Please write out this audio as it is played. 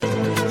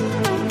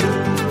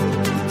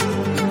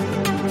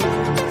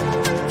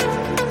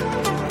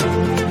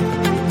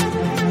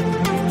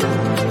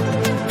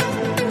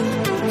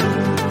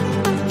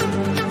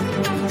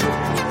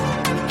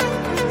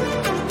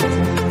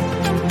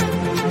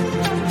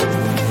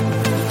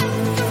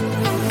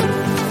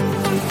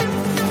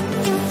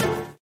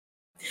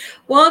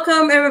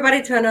Welcome,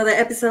 everybody, to another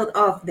episode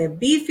of the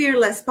Be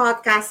Fearless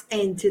podcast.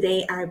 And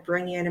today I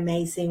bring you an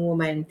amazing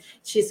woman.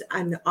 She's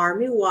an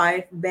army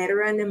wife,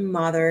 veteran and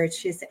mother.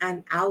 She's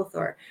an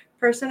author,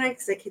 personal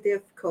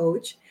executive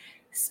coach,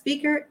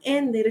 speaker,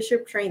 and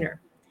leadership trainer.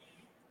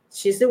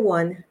 She's the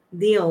one,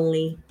 the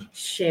only,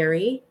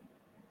 Sherry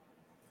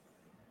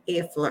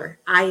Eifler.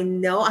 I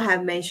know I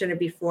have mentioned it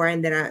before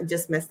and then I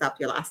just messed up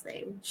your last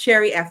name.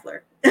 Sherry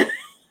Eifler.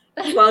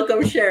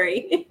 Welcome,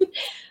 Sherry.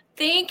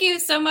 Thank you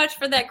so much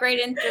for that great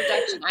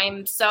introduction.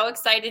 I'm so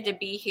excited to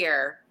be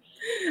here.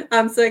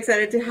 I'm so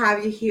excited to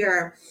have you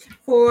here.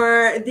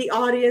 For the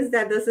audience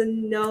that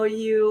doesn't know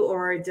you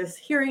or just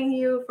hearing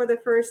you for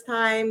the first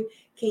time,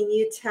 can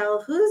you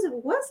tell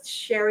what's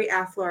Sherry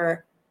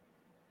Affler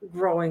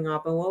growing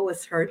up and what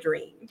was her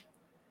dream?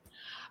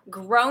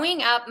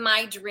 Growing up,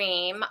 my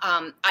dream,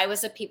 I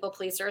was a people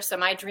pleaser. So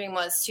my dream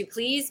was to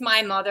please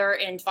my mother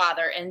and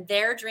father. And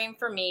their dream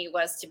for me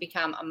was to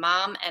become a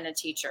mom and a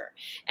teacher.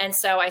 And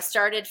so I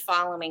started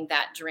following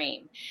that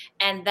dream.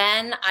 And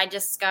then I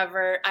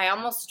discovered I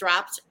almost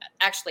dropped,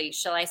 actually,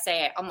 shall I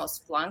say, I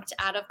almost flunked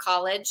out of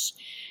college.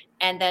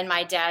 And then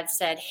my dad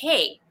said,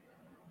 "Hey,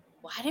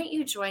 why don't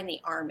you join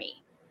the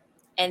Army?"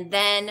 And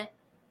then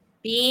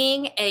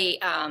being a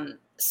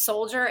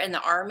soldier in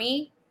the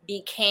Army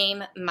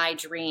became my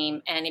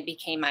dream and it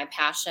became my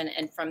passion.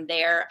 And from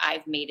there,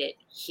 I've made it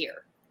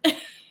here.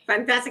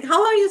 Fantastic.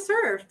 How long you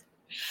served?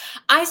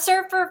 I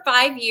served for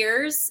 5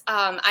 years.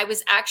 I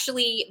was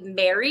actually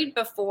married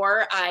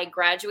before I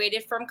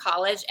graduated from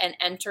college and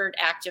entered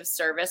active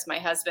service. My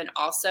husband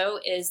also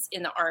is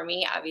in the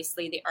Army,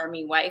 obviously the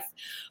Army wife,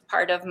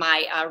 part of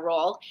my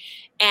role.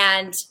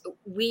 And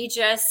we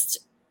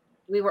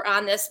were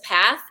on this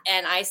path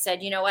and I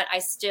said, you know what? I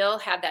still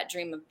have that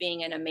dream of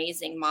being an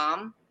amazing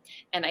mom.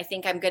 And I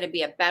think I'm going to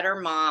be a better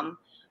mom,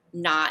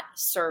 not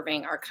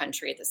serving our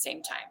country at the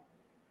same time.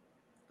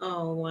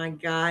 Oh my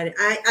God.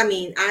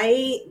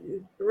 I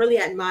really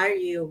admire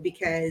you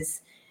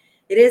because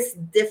it is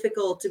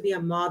difficult to be a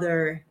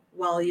mother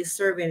while you're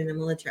serving in the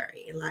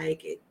military.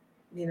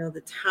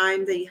 The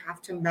time that you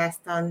have to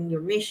invest on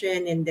your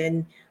mission and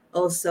then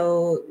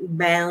also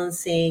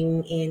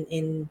balancing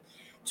in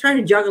trying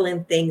to juggle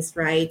in things,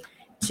 right?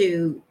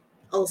 To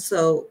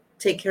also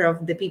take care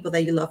of the people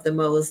that you love the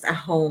most at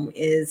home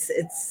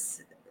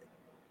it's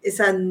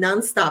a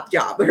nonstop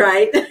job,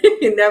 right?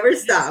 It never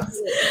stops.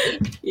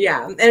 Absolutely.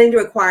 Yeah, and it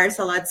requires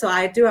a lot. So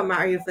I do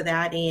admire you for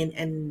that,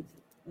 and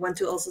want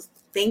to also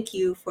thank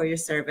you for your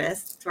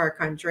service to our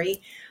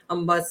country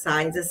on both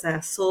sides as a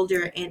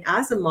soldier and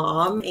as a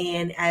mom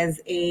and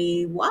as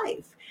a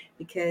wife,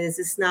 because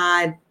it's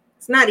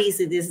not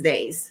easy these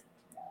days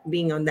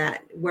being on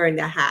that wearing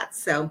that hat.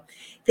 So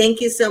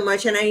thank you so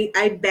much, and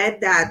I bet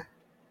that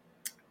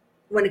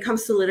when it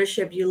comes to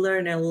leadership, you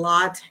learn a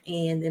lot,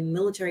 and the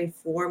military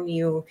form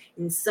you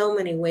in so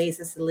many ways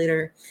as a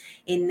leader.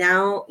 And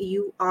now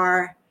you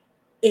are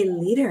a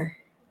leader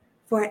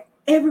for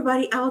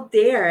everybody out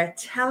there.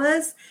 Tell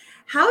us,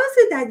 how is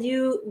it that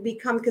you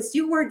become, because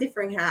you wear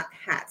different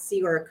hats.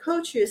 You are a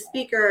coach, you're a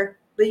speaker,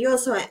 but you're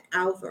also an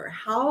author.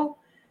 How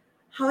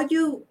do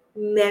you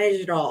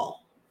manage it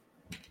all?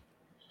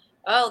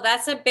 Oh,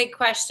 that's a big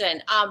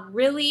question.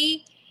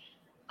 Really,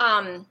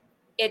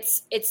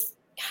 it's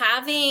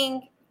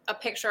having a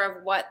picture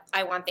of what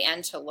I want the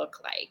end to look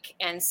like,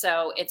 and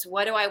so it's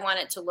what do I want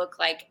it to look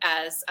like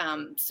as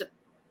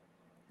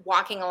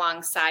walking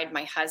alongside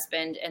my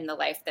husband in the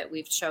life that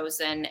we've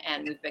chosen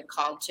and we've been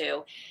called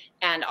to.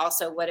 And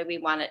also, what do we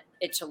want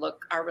it to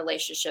look, our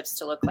relationships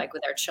to look like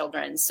with our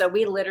children? So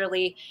we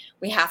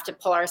have to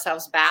pull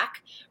ourselves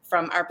back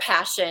from our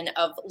passion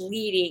of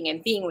leading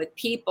and being with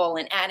people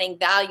and adding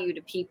value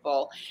to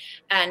people.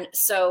 And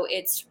so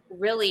it's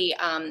really,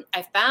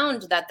 I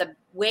found that the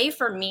way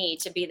for me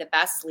to be the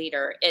best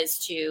leader is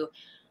to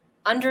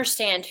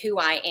understand who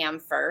I am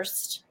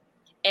first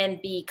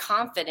and be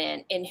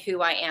confident in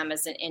who I am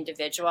as an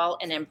individual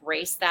and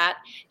embrace that,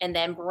 and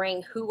then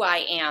bring who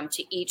I am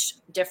to each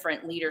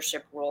different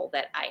leadership role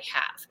that I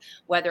have,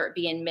 whether it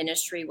be in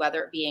ministry,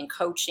 whether it be in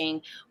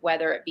coaching,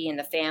 whether it be in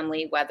the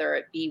family, whether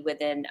it be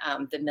within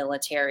the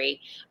military,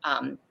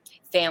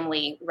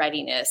 family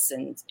readiness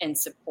and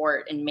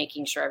support, and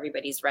making sure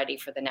everybody's ready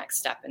for the next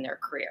step in their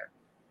career.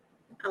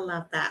 I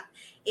love that.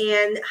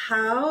 And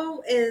how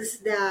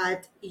is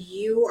that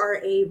you are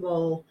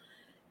able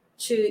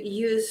to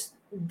use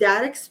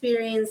that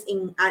experience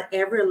at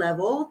every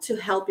level to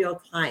help your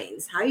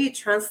clients? How you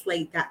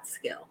translate that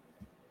skill?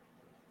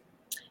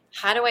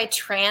 How do I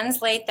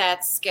translate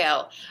that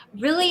skill?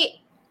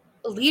 Really,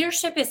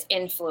 leadership is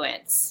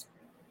influence.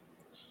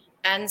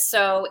 And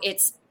so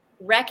it's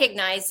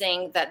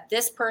recognizing that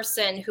this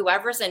person,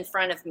 whoever's in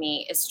front of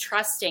me, is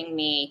trusting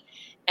me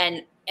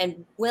and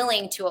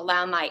willing to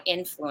allow my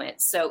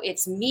influence. So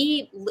it's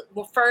me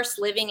first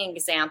living an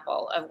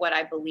example of what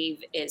I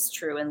believe is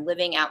true and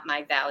living out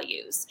my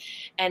values.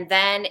 And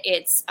then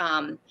it's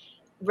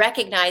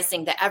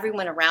recognizing that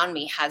everyone around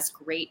me has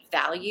great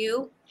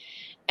value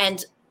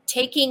and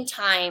taking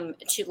time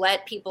to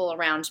let people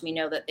around me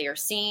know that they are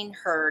seen,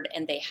 heard,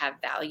 and they have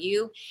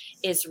value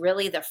is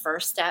really the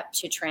first step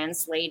to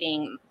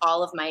translating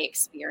all of my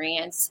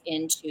experience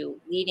into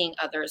leading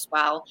others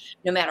well,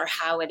 no matter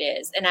how it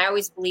is. And I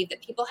always believe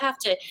that people have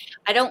to,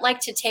 I don't like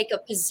to take a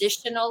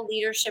positional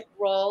leadership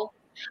role.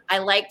 I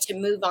like to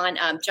move on.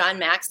 John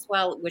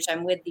Maxwell, which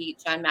I'm with the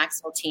John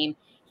Maxwell team,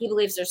 he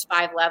believes there's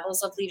 5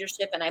 levels of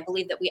leadership. And I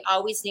believe that we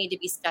always need to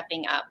be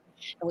stepping up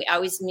and we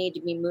always need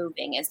to be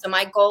moving. And so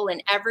my goal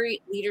in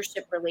every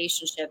leadership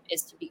relationship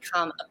is to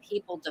become a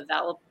people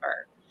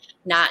developer,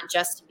 not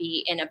just to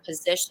be in a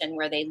position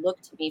where they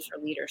look to me for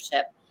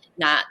leadership,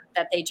 not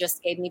that they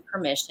just gave me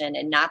permission,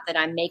 and not that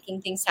I'm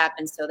making things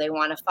happen so they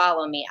want to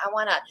follow me. I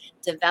want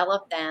to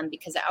develop them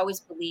because I always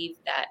believe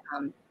that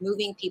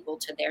moving people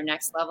to their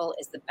next level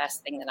is the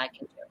best thing that I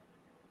can do.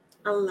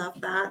 I love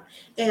that.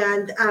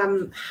 And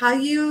how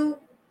you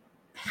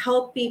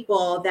help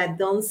people that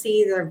don't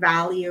see their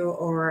value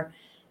or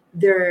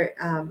their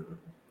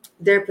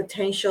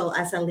potential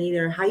as a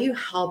leader, how you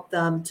help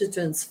them to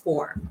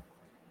transform?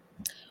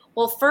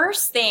 Well,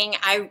 first thing,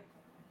 I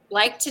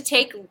like to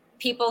take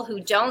people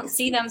who don't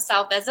see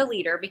themselves as a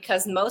leader,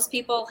 because most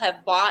people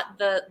have bought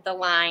the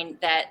line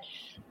that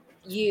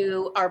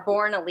you are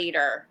born a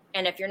leader.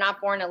 And if you're not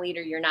born a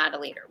leader, you're not a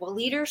leader. Well,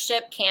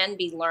 leadership can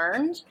be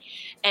learned.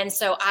 And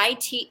so I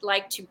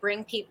like to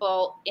bring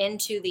people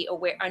into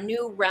a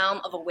new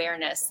realm of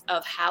awareness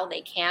of how they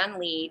can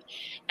lead.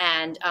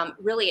 And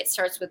really, it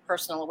starts with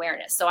personal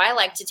awareness. So I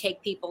like to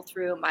take people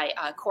through my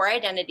core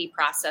identity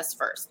process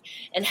first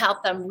and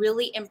help them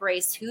really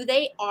embrace who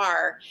they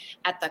are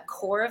at the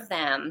core of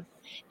them.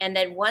 And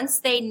then once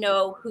they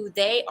know who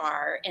they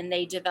are and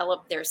they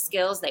develop their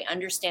skills, they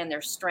understand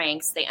their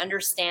strengths, they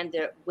understand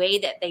the way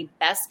that they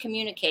best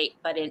communicate.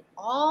 But in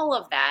all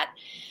of that,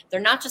 they're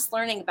not just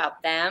learning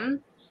about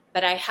them,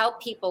 but I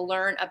help people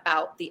learn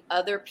about the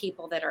other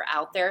people that are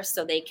out there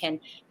so they can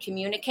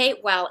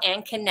communicate well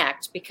and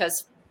connect,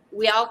 because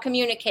we all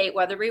communicate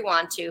whether we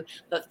want to,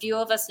 but few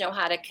of us know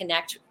how to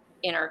connect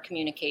in our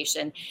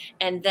communication.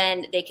 And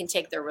then they can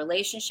take their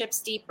relationships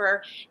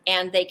deeper,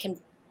 and they can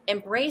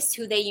embrace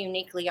who they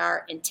uniquely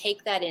are and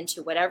take that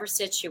into whatever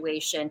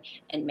situation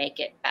and make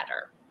it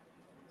better.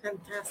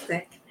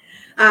 Fantastic.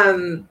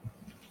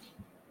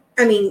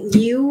 I mean,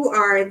 you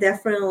are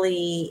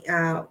definitely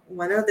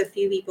one of the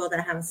few people that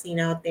I have seen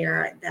out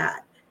there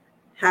that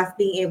have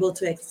been able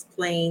to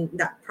explain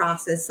that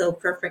process so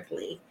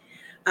perfectly.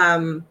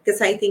 Because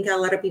I think a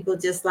lot of people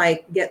just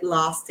like get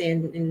lost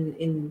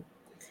in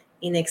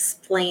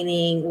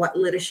explaining what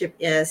leadership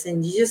is,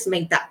 and you just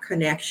make that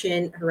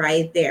connection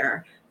right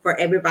there for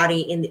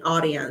everybody in the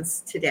audience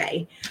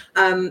today.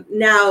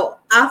 Now,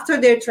 after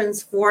they're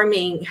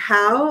transforming,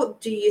 how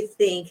do you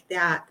think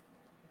that,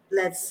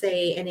 let's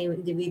say, an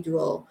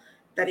individual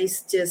that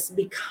is just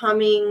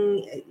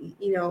becoming,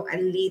 a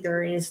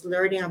leader and is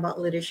learning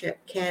about leadership,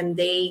 can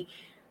they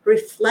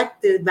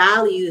reflect the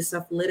values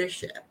of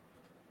leadership?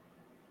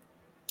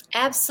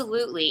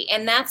 Absolutely.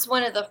 And that's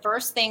one of the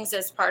first things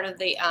as part of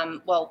the,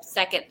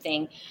 second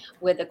thing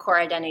with the core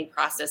identity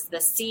process. The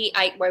C,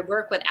 I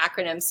work with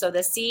acronyms. So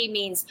the C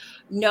means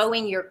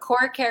knowing your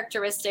core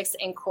characteristics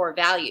and core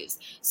values.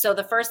 So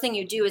the first thing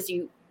you do is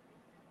you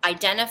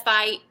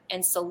identify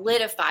and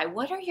solidify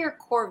what are your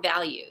core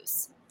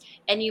values.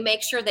 And you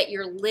make sure that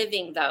you're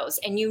living those,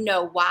 and you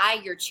know why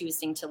you're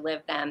choosing to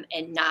live them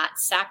and not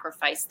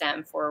sacrifice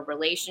them for a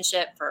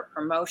relationship, for a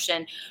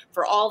promotion,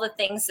 for all the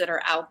things that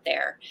are out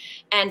there.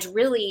 And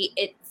really,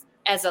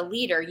 as a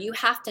leader, you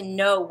have to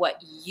know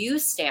what you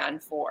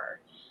stand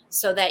for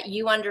so that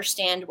you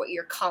understand what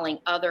you're calling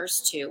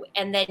others to.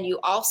 And then you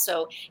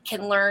also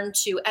can learn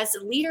to, as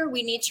a leader,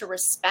 we need to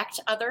respect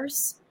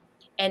others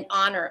and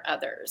honor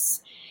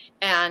others.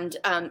 And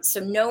so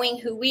knowing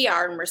who we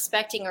are and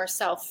respecting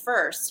ourselves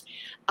first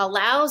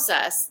allows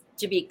us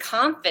to be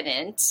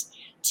confident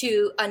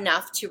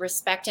enough to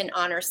respect and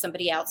honor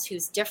somebody else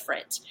who's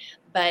different.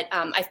 But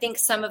I think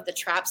some of the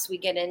traps we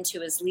get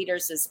into as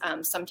leaders is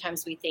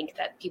sometimes we think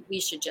that we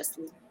should just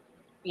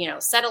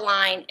set a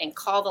line and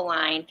call the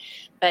line.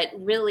 But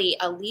really,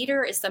 a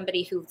leader is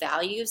somebody who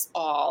values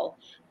all,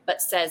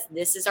 but says,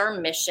 this is our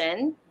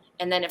mission.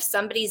 And then if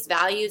somebody's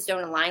values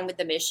don't align with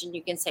the mission,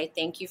 you can say,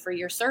 thank you for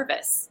your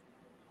service.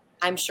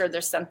 I'm sure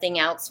there's something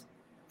else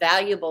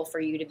valuable for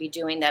you to be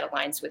doing that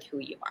aligns with who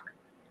you are.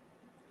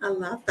 I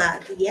love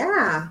that.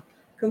 Yeah,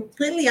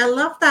 completely. I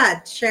love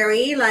that,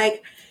 Sherry.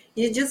 Like,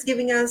 you're just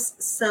giving us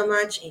so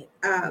much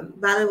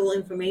valuable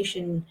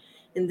information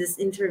in this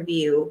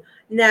interview.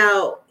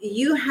 Now,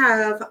 you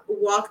have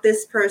walked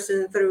this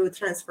person through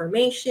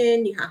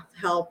transformation. You have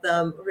helped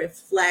them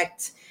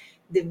reflect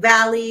the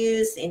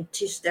values and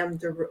teach them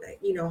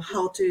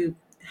how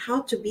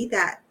to be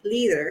that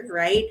leader,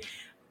 right?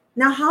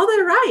 Now, how did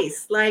they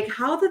rise? Like,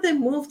 how did they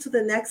move to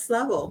the next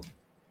level?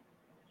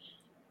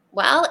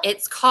 Well,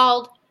 it's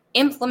called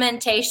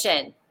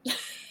implementation.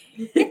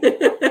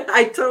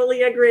 I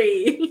totally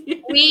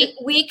agree.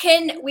 We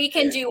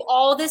can do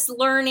all this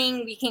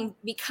learning, we can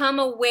become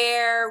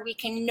aware, we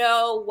can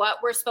know what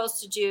we're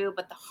supposed to do,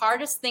 but the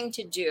hardest thing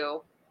to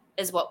do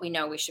is what we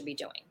know we should be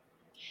doing.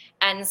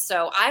 And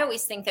so I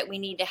always think that we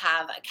need to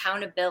have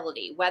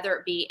accountability, whether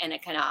it be in a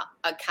kind of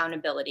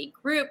accountability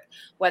group,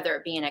 whether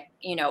it be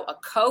in a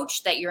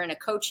coach, that you're in a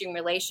coaching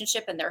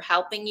relationship and they're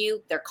helping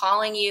you, they're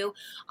calling you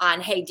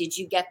on, hey, did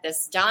you get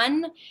this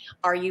done?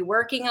 Are you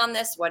working on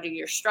this? What are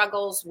your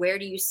struggles? Where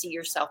do you see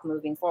yourself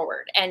moving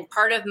forward? And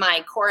part of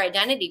my core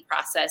identity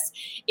process,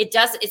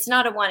 it's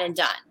not a one and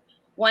done.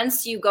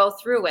 Once you go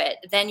through it,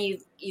 then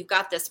you've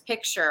got this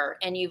picture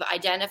and you've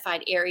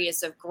identified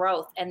areas of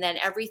growth. And then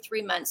every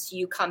 3 months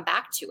you come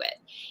back to it,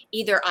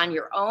 either on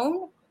your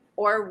own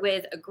or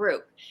with a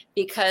group,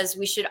 because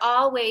we should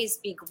always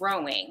be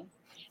growing.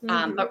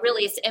 But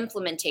really it's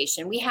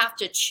implementation. We have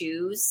to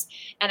choose.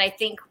 And I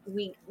think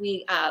we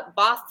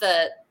bought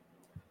the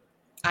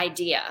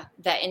idea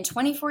that in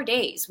 24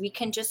 days we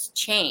can just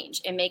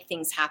change and make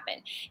things happen.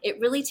 It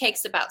really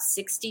takes about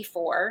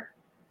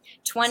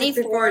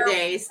 24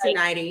 days to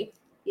 90.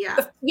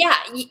 Yeah.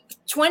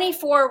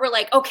 24, we're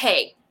like,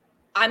 okay,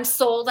 I'm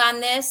sold on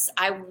this.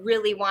 I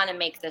really want to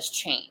make this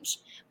change.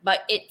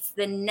 But it's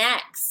the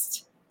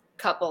next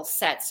couple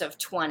sets of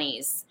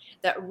 20s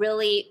that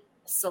really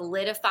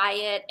solidify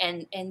it.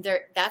 And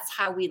that's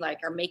how we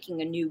are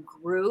making a new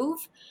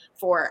groove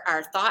for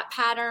our thought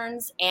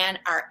patterns and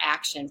our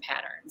action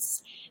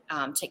patterns,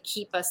 to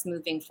keep us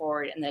moving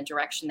forward in the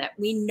direction that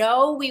we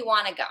know we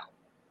want to go.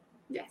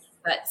 Yes.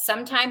 But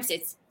sometimes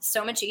it's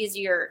so much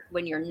easier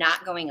when you're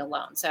not going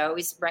alone. So I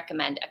always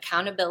recommend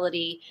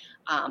accountability,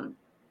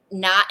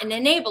 not an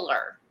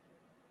enabler,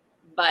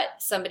 but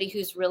somebody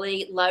who's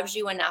really loves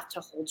you enough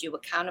to hold you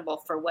accountable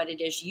for what it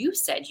is you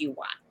said you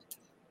want.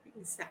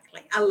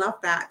 Exactly. I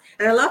love that.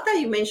 And I love that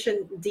you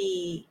mentioned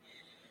the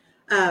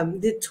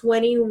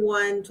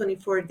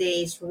 24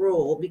 days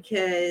rule,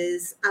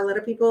 because a lot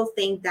of people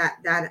think that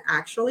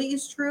actually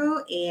is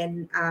true.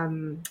 And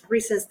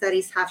recent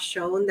studies have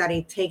shown that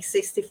it takes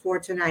 64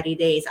 to 90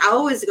 days. I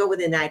always go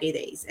within 90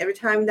 days. Every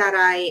time that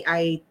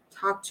I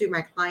talk to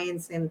my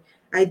clients, and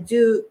I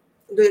do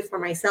it for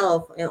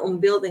myself on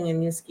building a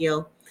new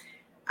skill,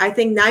 I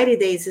think 90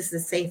 days is the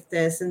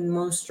safest and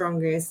most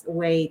strongest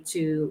way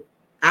to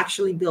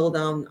actually build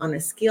on a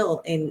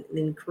skill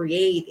and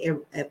create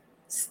a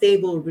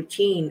stable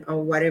routine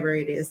or whatever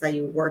it is that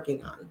you're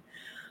working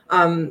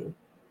on.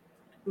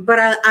 But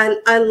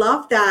I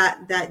love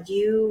that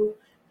you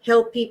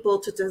help people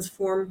to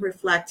transform,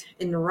 reflect,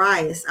 and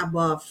rise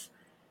above,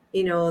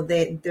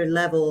 their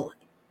level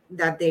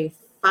that they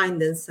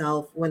find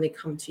themselves when they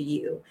come to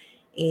you.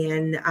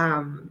 And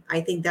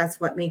I think that's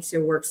what makes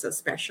your work so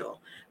special.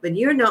 But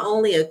you're not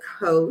only a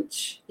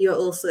coach, you're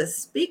also a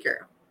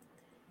speaker.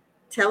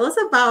 Tell us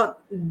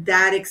about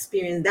that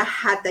experience, that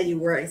hat that you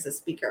wear as a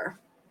speaker.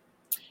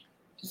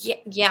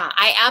 Yeah,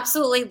 I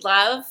absolutely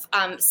love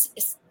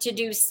to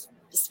do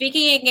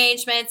speaking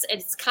engagements.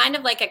 It's kind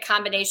of like a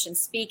combination,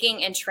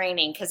 speaking and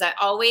training, because I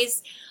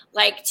always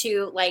like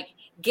to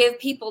give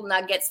people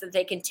nuggets that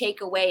they can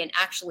take away and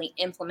actually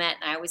implement.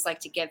 And I always like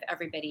to give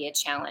everybody a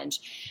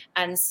challenge.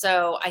 And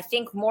so I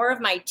think more of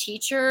my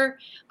teacher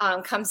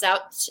comes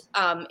out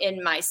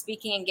in my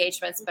speaking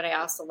engagements, but I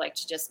also like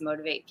to just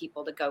motivate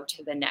people to go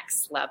to the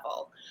next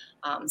level.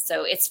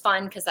 So it's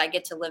fun because I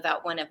get to live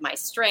out one of my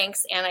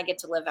strengths and I get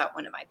to live out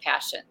one of my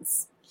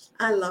passions.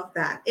 I love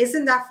that.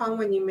 Isn't that fun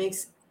when you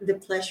mix the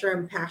pleasure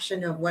and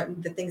passion of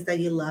the things that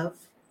you love?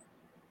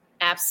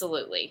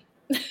 Absolutely.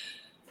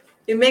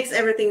 It makes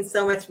everything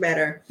so much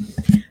better.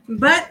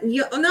 But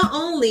you're not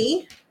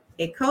only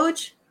a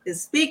coach, a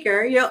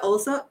speaker, you're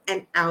also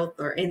an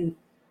author. And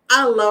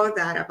I love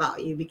that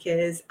about you,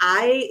 because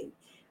I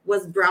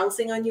was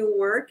browsing on your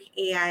work,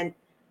 and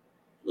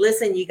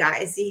listen, you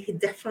guys, you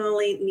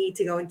definitely need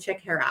to go and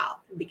check her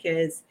out,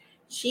 because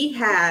she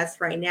has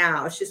right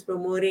now, she's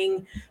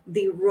promoting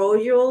the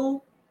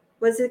Royal,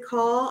 what's it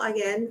called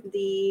again?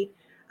 The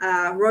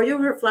Royal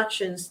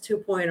Reflections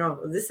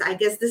 2.0. I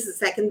guess this is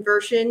the second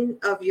version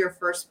of your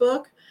first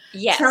book.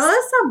 Yes. Tell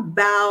us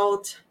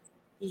about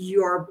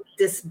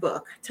this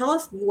book. Tell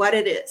us what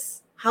it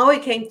is, how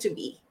it came to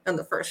be in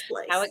the first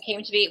place. How it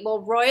came to be. Well,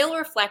 Royal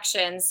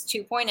Reflections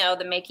 2.0,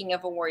 The Making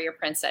of a Warrior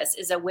Princess,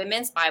 is a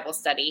women's Bible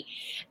study.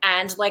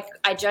 And like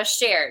I just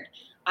shared,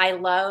 I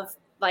love,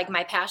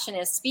 my passion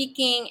is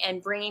speaking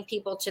and bringing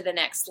people to the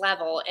next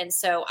level. And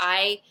so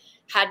I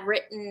had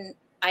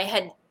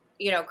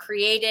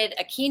created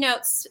a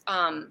keynote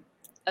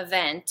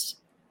event,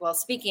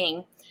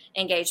 speaking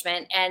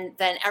engagement. And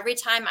then every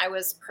time I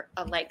was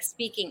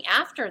speaking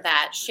after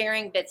that,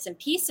 sharing bits and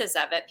pieces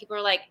of it, people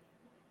were like,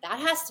 that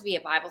has to be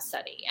a Bible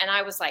study. And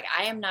I was like,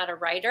 I am not a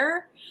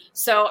writer,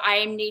 so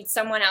I need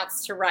someone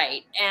else to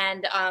write.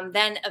 And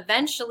then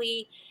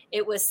eventually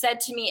it was said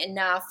to me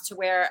enough to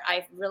where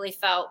I really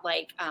felt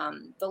like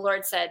the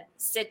Lord said,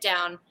 sit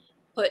down,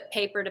 put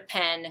paper to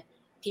pen,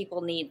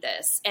 people need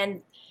this.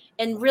 And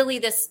really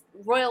this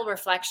Royal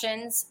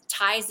Reflections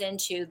ties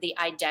into the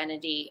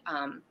identity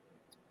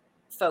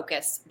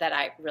focus that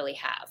I really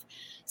have.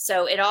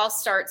 So it all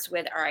starts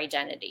with our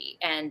identity.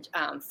 And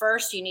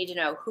first, you need to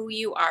know who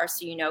you are,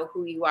 so you know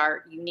who you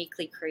are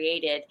uniquely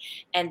created.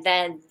 And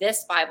then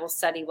this Bible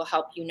study will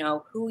help you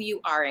know who you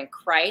are in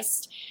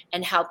Christ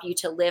and help you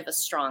to live a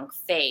strong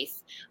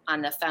faith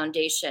on the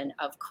foundation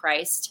of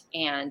Christ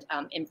and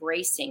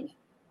embracing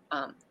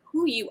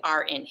who you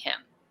are in Him.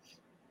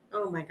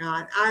 Oh my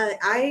God.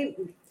 I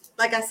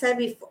like I said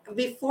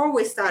before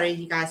we started,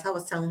 you guys, I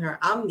was telling her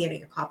I'm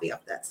getting a copy of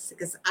this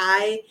because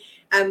I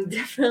am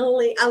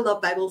definitely, I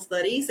love Bible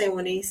studies. And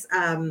when it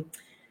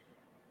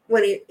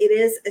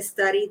is a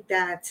study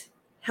that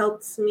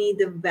helps me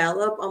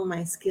develop on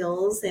my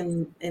skills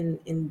and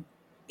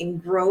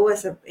grow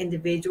as an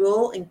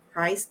individual in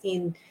Christ,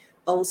 and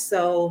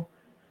also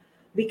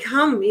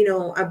become,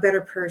 a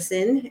better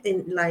person,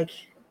 and like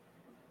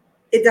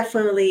it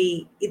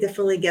definitely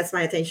gets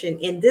my attention.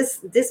 And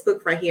this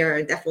book right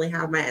here definitely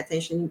have my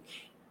attention.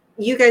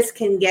 You guys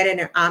can get it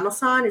on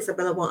Amazon. It's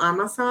available on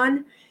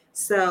Amazon.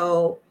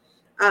 So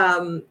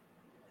um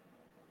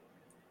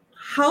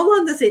how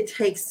long does it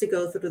take to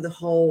go through the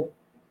whole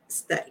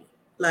study?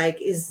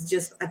 Like, is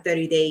just a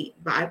 30-day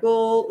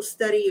Bible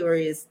study, or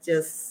is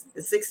just a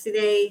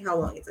 60-day? How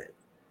long is it?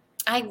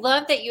 I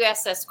love that you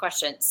asked this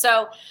question.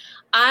 So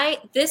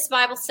this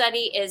Bible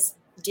study is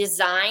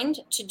designed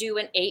to do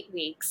in 8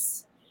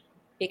 weeks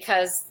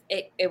because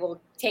it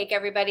will take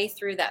everybody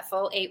through that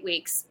full 8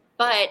 weeks.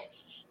 But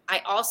I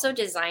also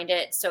designed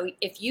it so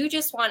if you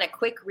just want a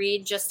quick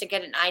read just to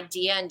get an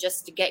idea and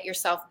just to get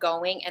yourself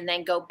going and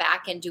then go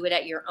back and do it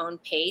at your own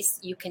pace,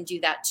 you can do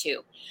that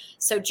too.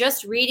 So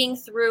just reading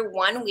through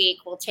 1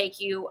 week will take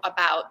you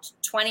about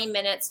 20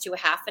 minutes to a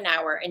half an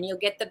hour, and you'll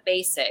get the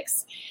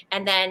basics.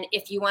 And then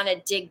if you want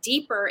to dig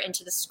deeper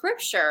into the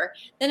scripture,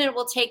 then it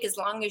will take as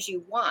long as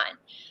you want.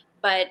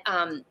 But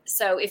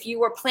so if you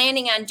were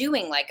planning on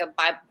doing like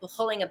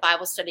pulling a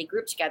Bible study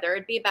group together,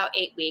 it'd be about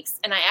 8 weeks.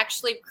 And I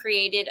actually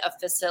created a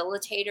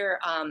facilitator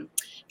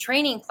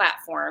training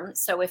platform.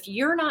 So if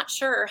you're not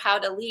sure how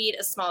to lead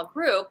a small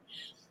group,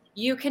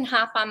 you can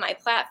hop on my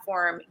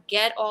platform,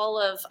 get all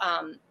of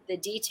the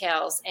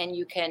details, and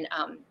you can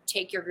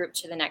take your group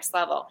to the next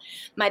level.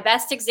 My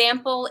best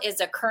example is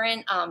a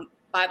current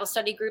Bible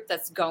study group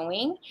that's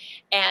going,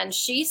 and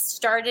she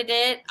started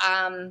it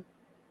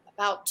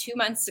about 2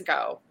 months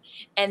ago.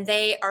 And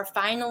they are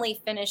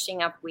finally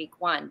finishing up week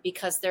 1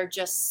 because they're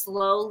just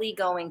slowly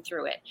going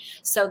through it.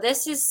 So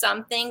this is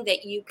something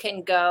that you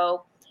can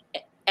go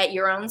at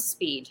your own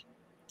speed.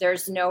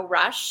 There's no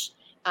rush.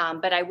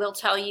 But I will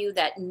tell you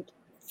that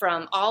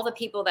from all the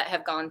people that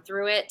have gone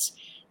through it,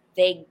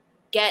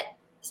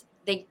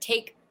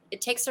 it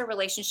takes their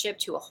relationship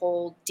to a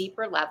whole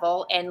deeper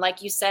level. And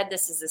like you said,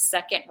 this is the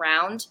second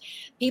round.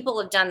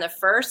 People have done the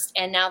first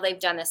and now they've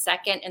done the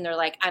second, and they're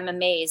like, I'm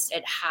amazed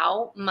at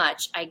how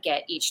much I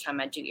get each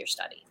time I do your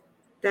study.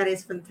 That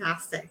is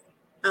fantastic.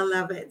 I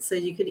love it. So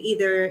you could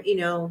either,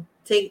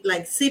 take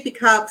like sippy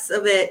cups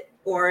of it,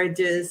 or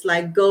just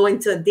like go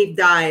into a deep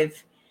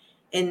dive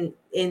and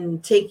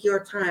take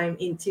your time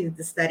into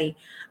the study.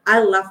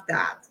 I love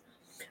that.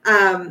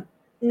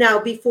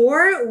 Now,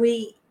 before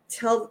we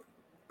tell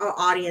our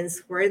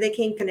audience where they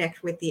can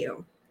connect with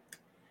you,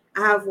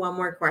 I have one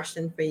more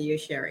question for you,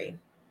 Sherry.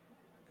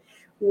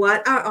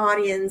 What our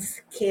audience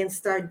can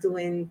start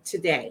doing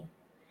today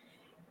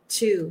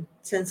to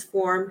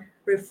transform,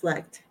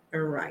 reflect,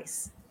 and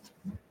rise?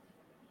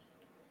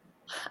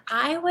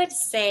 I would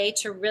say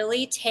to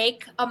really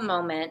take a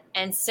moment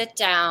and sit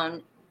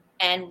down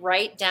and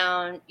write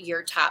down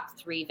your top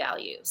 3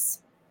 values.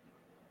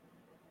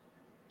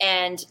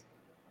 And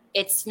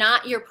it's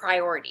not your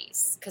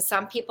priorities, because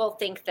some people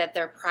think that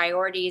their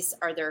priorities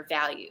are their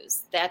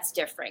values. That's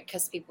different,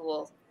 because people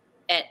will,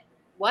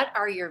 what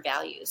are your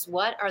values?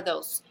 What are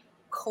those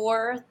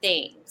core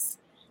things?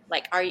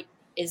 Like,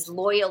 is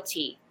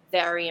loyalty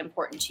very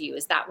important to you?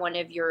 Is that one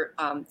of your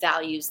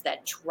values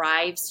that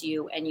drives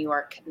you and you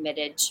are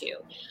committed to?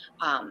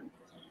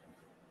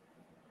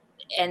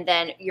 And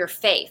then your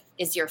faith,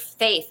 is your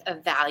faith a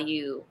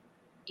value?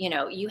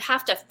 You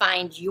have to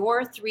find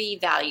your 3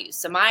 values.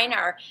 So mine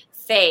are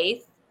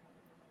faith,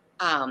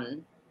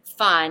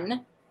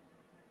 fun,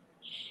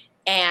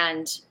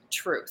 and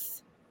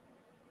truth.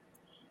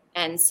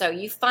 And so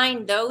you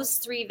find those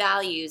 3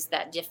 values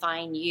that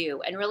define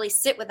you and really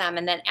sit with them,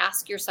 and then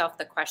ask yourself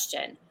the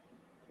question,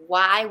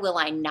 why will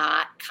I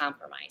not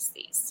compromise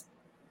these?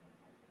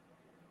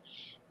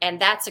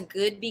 And that's a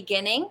good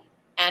beginning.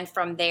 And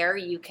from there,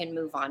 you can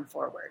move on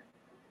forward.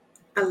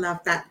 I love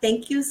that.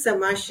 Thank you so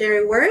much,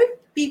 Sherry. Where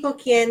people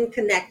can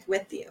connect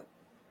with you?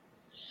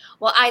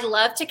 Well, I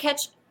love to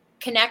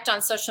connect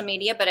on social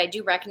media, but I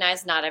do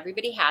recognize not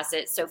everybody has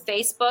it. So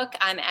Facebook,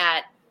 I'm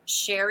at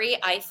Sherry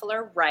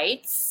Eifler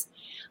Writes.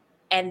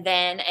 And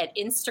then at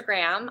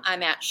Instagram,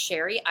 I'm at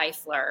Sherry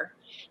Eifler.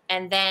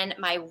 And then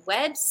my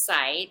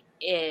website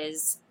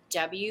is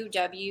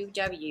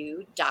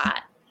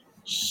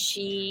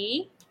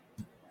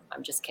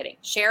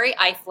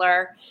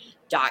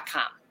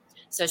sherryeifler.com.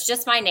 So it's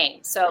just my name.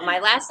 So my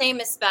last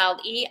name is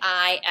spelled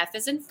E-I-F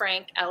as in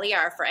Frank,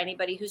 L-E-R, for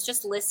anybody who's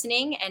just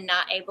listening and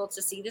not able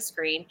to see the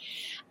screen.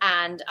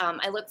 And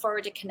I look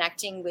forward to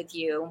connecting with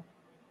you.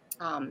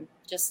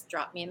 Just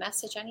drop me a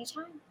message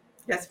anytime.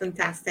 That's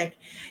fantastic.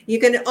 You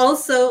can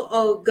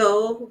also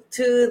go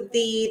to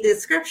the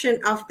description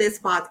of this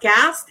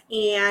podcast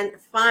and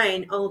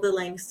find all the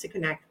links to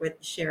connect with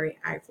Sherry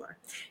Eifler.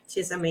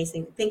 She's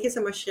amazing. Thank you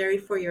so much, Sherry,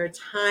 for your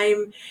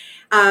time.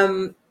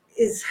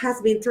 It has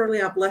been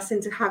truly a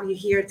blessing to have you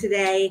here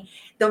today.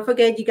 Don't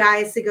forget, you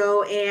guys, to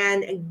go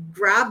and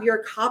grab your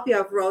copy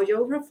of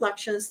Royal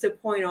Reflections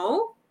 2.0 and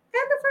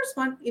the first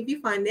one, if you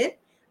find it.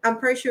 I'm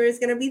pretty sure it's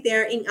going to be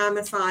there in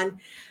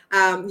Amazon.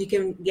 You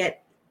can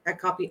get a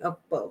copy of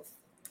both.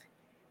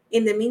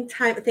 In the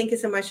meantime, thank you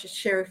so much,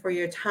 Sherry, for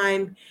your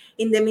time.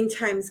 In the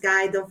meantime,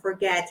 guys, don't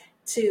forget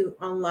to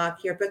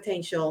unlock your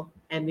potential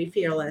and be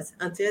fearless.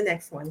 Until the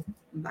next one,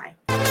 bye.